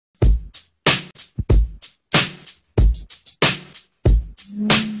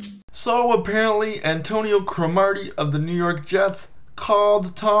So apparently Antonio Cromartie of the New York Jets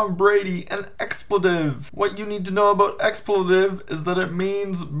called Tom Brady an expletive. What you need to know about expletive is that it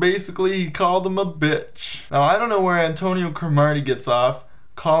means basically he called him a bitch. Now I don't know where Antonio Cromartie gets off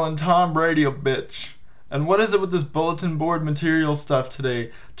calling Tom Brady a bitch. And what is it with this bulletin board material stuff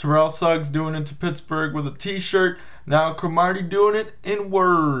today? Terrell Suggs doing it to Pittsburgh with a t-shirt. Now Cromartie doing it in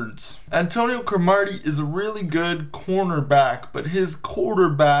words. Antonio Cromartie is a really good cornerback, but his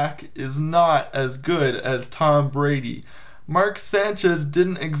quarterback is not as good as Tom Brady. Mark Sanchez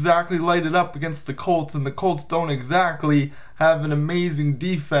didn't exactly light it up against the Colts, and the Colts don't exactly have an amazing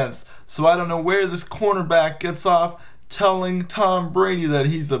defense. So I don't know where this cornerback gets off telling Tom Brady that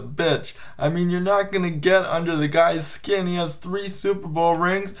he's a bitch. I mean, you're not going to get under the guy's skin. He has 3 Super Bowl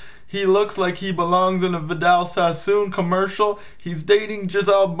rings. He looks like he belongs in a Vidal Sassoon commercial. He's dating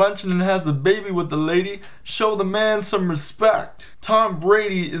Gisele Bündchen and has a baby with the lady. Show the man some respect. Tom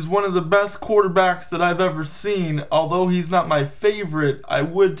Brady is one of the best quarterbacks that I've ever seen. Although he's not my favorite, I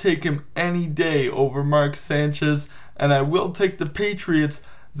would take him any day over Mark Sanchez, and I will take the Patriots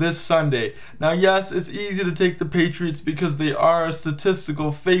this Sunday. Now yes, it's easy to take the Patriots because they are a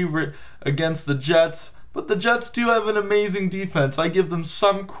statistical favorite against the Jets, but the Jets do have an amazing defense. I give them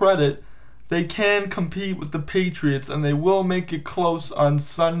some credit. They can compete with the Patriots and they will make it close on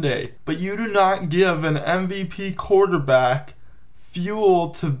Sunday. But you do not give an MVP quarterback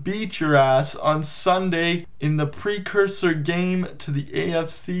fuel to beat your ass on Sunday in the precursor game to the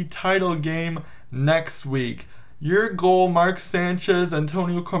AFC title game next week. Your goal, Mark Sanchez,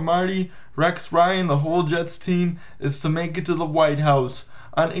 Antonio Cromartie, Rex Ryan, the whole Jets team, is to make it to the White House.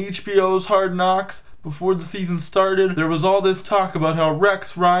 On HBO's Hard Knocks, before the season started, there was all this talk about how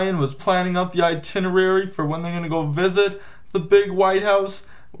Rex Ryan was planning out the itinerary for when they're going to go visit the big White House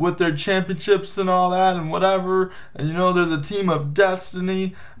with their championships and all that and whatever, and you know they're the team of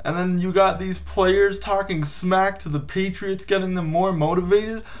destiny, and then you got these players talking smack to the Patriots, getting them more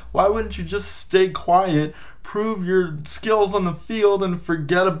motivated. Why wouldn't you just stay quiet, prove your skills on the field, and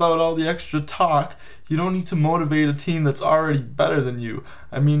forget about all the extra talk? You don't need to motivate a team that's already better than you.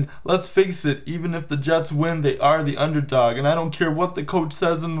 I mean, let's face it, even if the Jets win, they are the underdog, and I don't care what the coach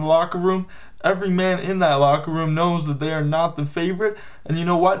says in the locker room. Every man in that locker room knows that they are not the favorite, and you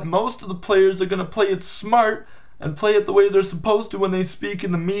know what? Most of the players are going to play it smart and play it the way they're supposed to when they speak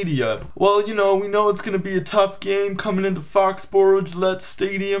in the media. Well, you know, we know it's going to be a tough game coming into Foxborough Gillette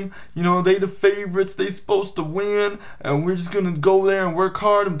Stadium. You know, they the favorites, they supposed to win, and we're just going to go there and work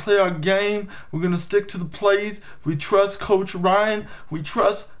hard and play our game. We're going to stick to the plays. We trust Coach Ryan. We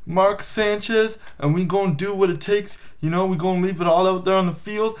trust Mark Sanchez, and we gonna do what it takes. You know, we gonna leave it all out there on the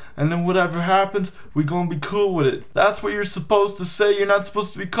field, and then whatever happens, we gonna be cool with it. That's what you're supposed to say. You're not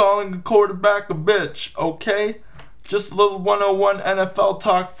supposed to be calling a quarterback a bitch, okay? Just a little 101 NFL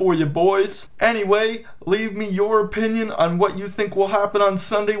talk for you boys. Anyway, leave me your opinion on what you think will happen on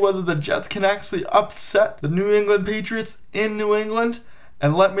Sunday, whether the Jets can actually upset the New England Patriots in New England.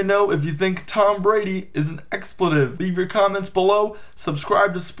 And let me know if you think Tom Brady is an expletive. Leave your comments below.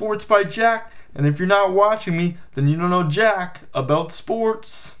 Subscribe to Sports by Jack. And if you're not watching me, then you don't know jack about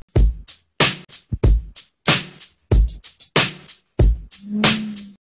sports.